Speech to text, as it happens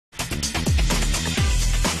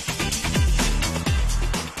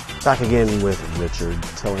Back again with Richard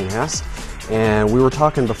Tillinghast, and we were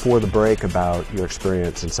talking before the break about your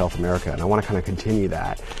experience in South America, and I want to kind of continue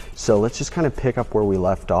that. So let's just kind of pick up where we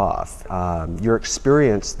left off. Your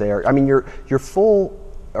experience there, I mean, your full,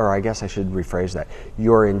 or I guess I should rephrase that,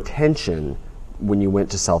 your intention when you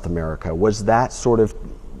went to South America, was that sort of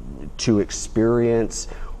to experience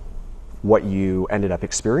what you ended up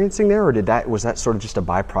experiencing there, or was that sort of just a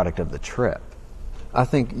byproduct of the trip? I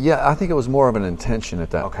think it was more of an intention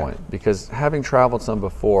at that point, because having traveled some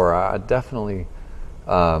before, I definitely,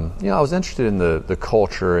 I was interested in the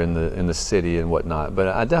culture in the city and whatnot, but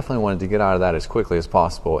I definitely wanted to get out of that as quickly as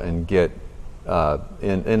possible and get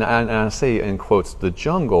and I say in quotes the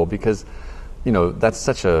jungle, because that's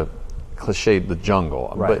such a cliche, the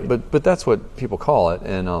jungle, right. but that's what people call it,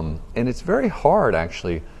 and it's very hard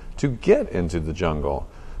actually to get into the jungle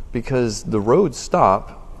because the roads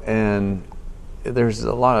stop and there's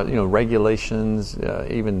a lot of regulations,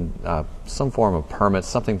 even some form of permits,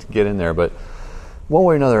 something to get in there. But one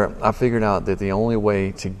way or another, I figured out that the only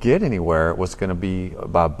way to get anywhere was going to be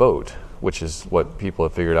by boat, which is what people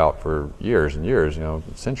have figured out for years and years,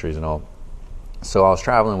 centuries and all. So I was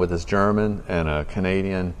traveling with this German and a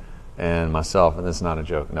Canadian and myself, and this is not a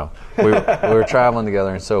joke. No, we were traveling together,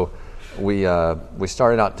 and so we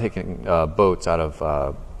started out taking boats out of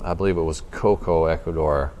I believe it was Coco,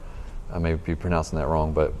 Ecuador. I may be pronouncing that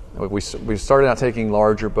wrong, but we started out taking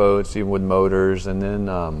larger boats, even with motors, and then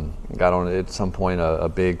got on at some point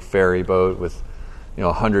a big ferry boat with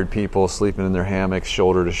 100 people sleeping in their hammocks,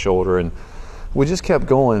 shoulder to shoulder, and we just kept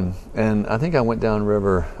going. And I think I went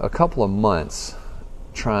downriver a couple of months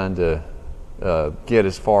trying to get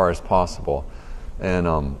as far as possible,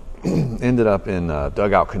 and ended up in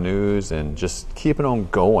dugout canoes and just keeping on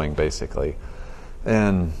going, basically.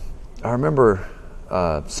 And I remember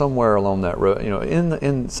somewhere along that road,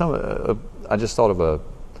 in some, I just thought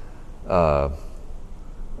of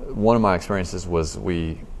one of my experiences was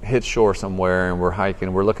we hit shore somewhere and we're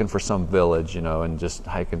hiking, we're looking for some village, and just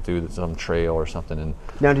hiking through some trail or something. And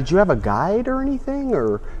now, did you have a guide or anything,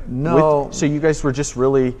 or no? So you guys were just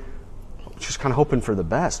really just kind of hoping for the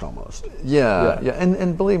best, almost. Yeah.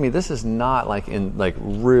 And believe me, this is not like in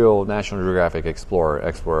real National Geographic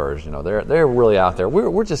explorers. They're really out there.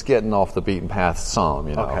 We're just getting off the beaten path some.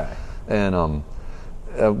 Okay. And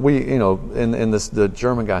the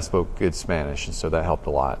German guy spoke good Spanish, and so that helped a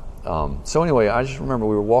lot. So anyway, I just remember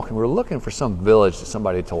we were looking for some village that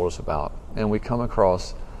somebody told us about, and we come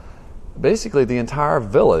across basically the entire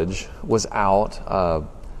village was out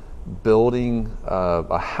building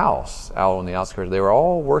a house out on the outskirts. They were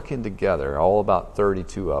all working together, all about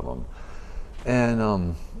 32 of them,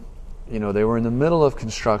 and they were in the middle of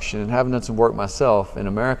construction. And having done some work myself in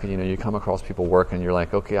America, you come across people working, you're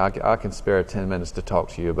like, okay, I can spare 10 minutes to talk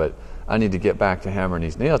to you, but I need to get back to hammering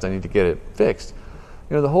these nails. I need to get it fixed.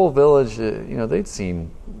 The whole village, they'd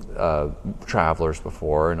seen travelers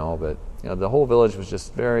before and all, but the whole village was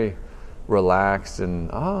just very relaxed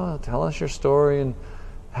and tell us your story and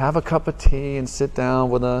have a cup of tea and sit down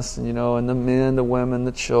with us, and and the men, the women,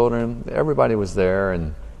 the children, everybody was there,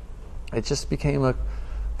 and it just became a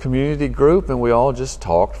community group, and we all just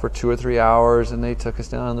talked for 2 or 3 hours, and they took us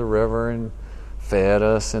down the river and fed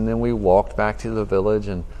us, and then we walked back to the village,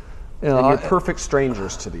 and and you're perfect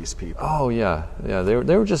strangers to these people. Oh yeah.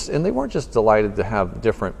 They were just, and they weren't just delighted to have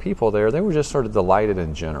different people there. They were just sort of delighted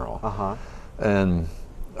in general. And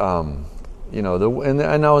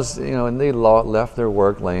and I was, and they left their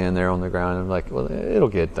work laying there on the ground, and I'm like, well, it'll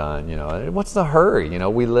get done. What's the hurry?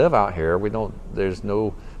 We live out here. There's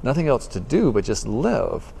nothing else to do but just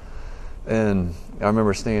live. And I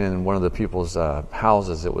remember staying in one of the people's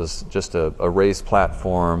houses. It was just a raised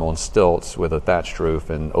platform on stilts with a thatched roof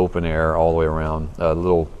and open air all the way around. A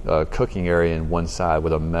little cooking area in one side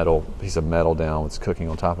with a piece of metal down with cooking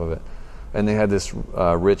on top of it. And they had this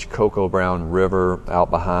rich cocoa brown river out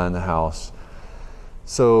behind the house.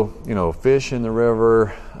 So, fish in the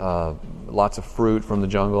river, lots of fruit from the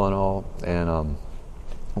jungle and all. And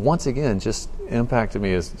once again, just impacted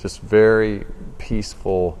me as just very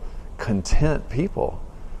peaceful, content people.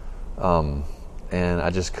 And I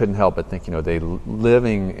just couldn't help but think, they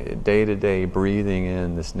living day to day, breathing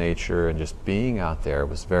in this nature and just being out there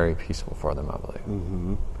was very peaceful for them, I believe.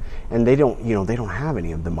 Mm-hmm. And they don't have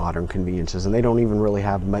any of the modern conveniences, and they don't even really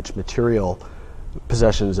have much material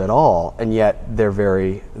possessions at all, and yet they're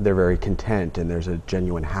very content, and there's a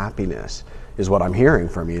genuine happiness, is what I'm hearing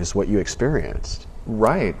from you, is what you experienced.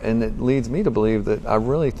 Right, and it leads me to believe that I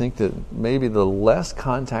really think that maybe the less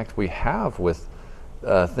contact we have with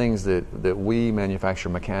things that we manufacture,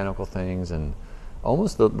 mechanical things, and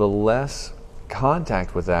almost the less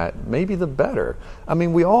contact with that, maybe the better. I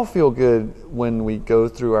mean, we all feel good when we go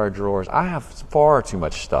through our drawers. I have far too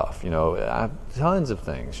much stuff, I have tons of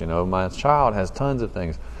things, my child has tons of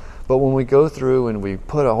things. But when we go through and we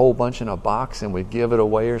put a whole bunch in a box and we give it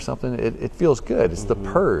away or something, it feels good. It's the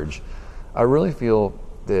purge. I really feel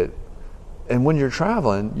that, and when you're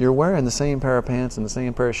traveling, you're wearing the same pair of pants and the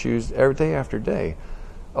same pair of shoes every day after day.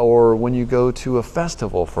 Or when you go to a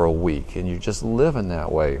festival for a week and you're just living that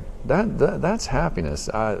way, that's happiness.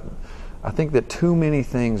 I think that too many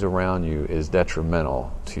things around you is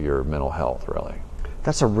detrimental to your mental health, really.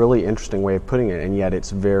 That's a really interesting way of putting it, and yet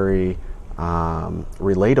it's very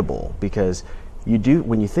relatable, because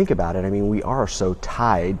when you think about it, I mean, we are so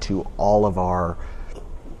tied to all of our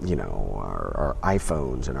our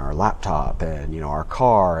iPhones and our laptop and our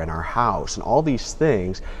car and our house and all these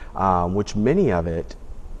things, which many of it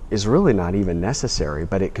is really not even necessary,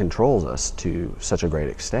 but it controls us to such a great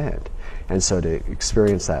extent. And so to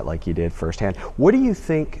experience that like you did firsthand, what do you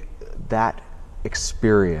think that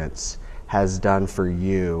experience has done for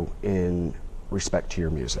you in respect to your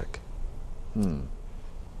music?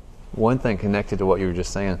 One thing connected to what you were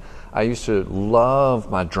just saying, I used to love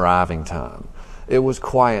my driving time. It was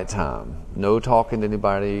quiet time, no talking to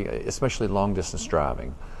anybody, especially long distance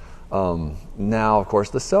driving. Now, of course,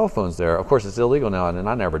 the cell phone's there. Of course, it's illegal now, and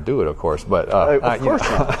I never do it, of course. But of course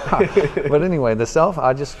not. But anyway,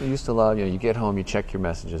 I just used to love. You get home, you check your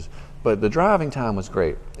messages. But the driving time was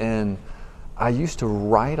great, and I used to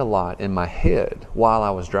write a lot in my head while I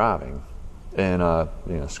was driving, and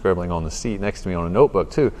scribbling on the seat next to me on a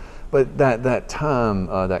notebook too. But that time,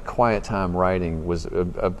 that quiet time writing was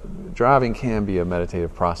driving can be a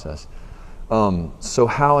meditative process. So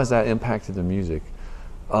how has that impacted the music?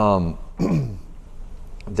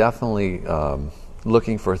 Definitely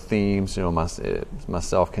looking for themes,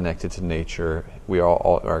 myself connected to nature. We are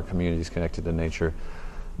all our communities connected to nature.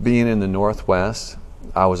 Being in the Northwest,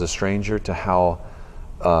 I was a stranger to how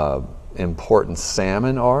important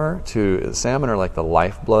salmon are. Salmon are like the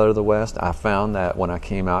lifeblood of the West. I found that when I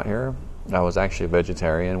came out here. I was actually a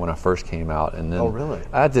vegetarian when I first came out, and then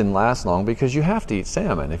that didn't last long, because you have to eat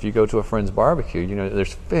salmon. If you go to a friend's barbecue,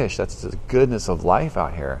 there's fish. That's the goodness of life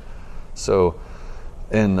out here. So,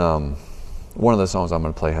 and one of the songs I'm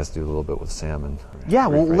going to play has to do a little bit with salmon. Yeah,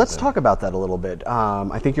 well, let's talk about that a little bit.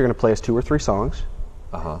 I think you're going to play us 2 or 3 songs.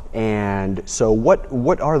 And so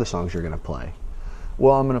what are the songs you're going to play?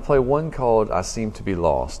 Well, I'm going to play one called "I Seem to Be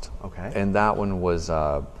Lost." Okay. And that one was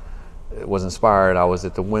inspired. I was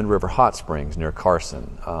at the Wind River Hot Springs near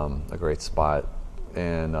Carson, a great spot,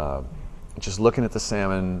 and just looking at the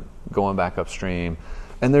salmon going back upstream.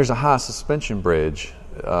 And there's a high suspension bridge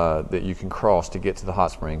that you can cross to get to the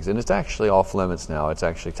hot springs, and it's actually off limits now. It's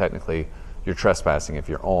actually technically you're trespassing if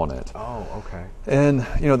you're on it. Oh, okay. And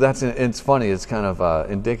it's funny. It's kind of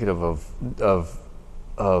indicative of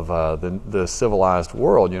the civilized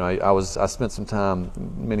world. I spent some time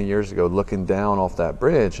many years ago looking down off that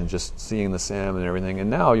bridge and just seeing the salmon and everything, and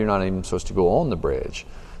now you're not even supposed to go on the bridge.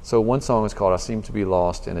 So one song is called "I Seem to Be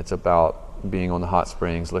Lost," and it's about being on the hot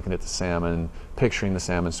springs, looking at the salmon, picturing the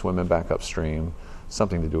salmon swimming back upstream,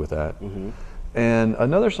 something to do with that. And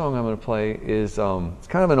another song I'm going to play is it's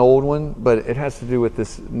kind of an old one, but it has to do with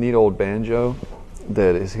this neat old banjo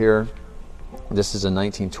that is here. This is a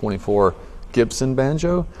 1924 Gibson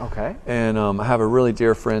banjo. Okay. And I have a really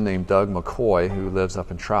dear friend named Doug McCoy who lives up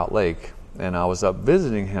in Trout Lake, and I was up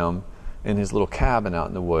visiting him in his little cabin out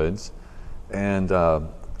in the woods, and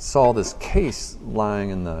saw this case lying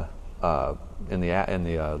in the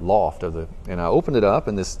loft of the, and I opened it up,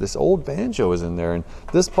 and this old banjo was in there, and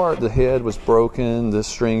this part, the head was broken, the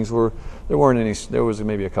strings there was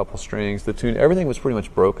maybe a couple strings, the tune, everything was pretty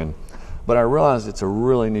much broken. But I realized it's a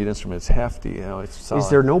really neat instrument. It's hefty, it's solid. Is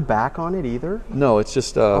there no back on it either? No, it's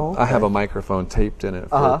just I have a microphone taped in it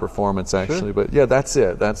for performance, actually. Sure. But yeah, that's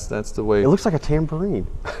it. That's the way. It looks like a tambourine.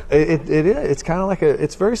 It is. It's kind of like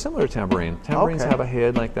it's very similar to tambourine. Tambourines have a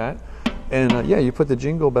head like that, and you put the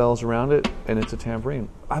jingle bells around it, and it's a tambourine.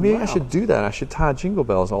 I mean, I should do that. I should tie jingle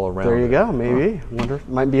bells all around. There you go. Maybe. Wonder.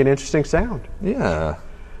 Might be an interesting sound. Yeah,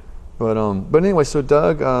 but anyway, so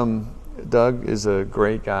Doug is a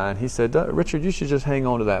great guy, and he said, "Richard, you should just hang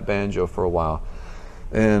on to that banjo for a while."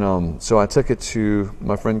 And so I took it to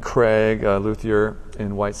my friend Craig Luthier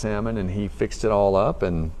in White Salmon, and he fixed it all up,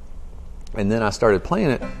 and then I started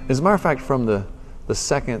playing it. As a matter of fact, from the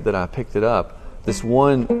second that I picked it up, this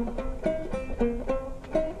one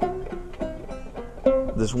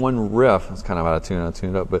riff, it's kind of out of tune, I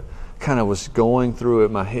tuned up, but kind of was going through it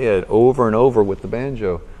in my head over and over with the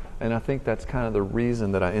banjo. And I think that's kind of the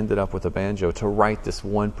reason that I ended up with a banjo to write this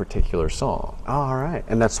one particular song. Oh, all right.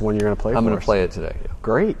 And that's the one you're going to play I'm for going us? to play it today. Yeah.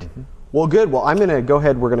 Great. Well, good. Well, I'm going to go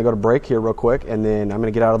ahead. We're going to go to break here real quick, and then I'm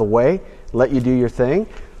going to get out of the way, let you do your thing.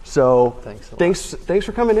 So thanks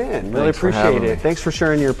for coming in. Really appreciate it. Thanks for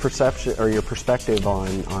sharing your perception or your perspective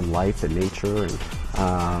on life and nature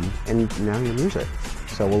and now your music.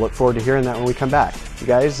 So we'll look forward to hearing that when we come back. You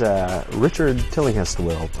guys, Richard Tillinghast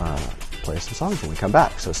will play some songs when we come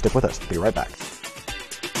back. So stick with us. Be right back.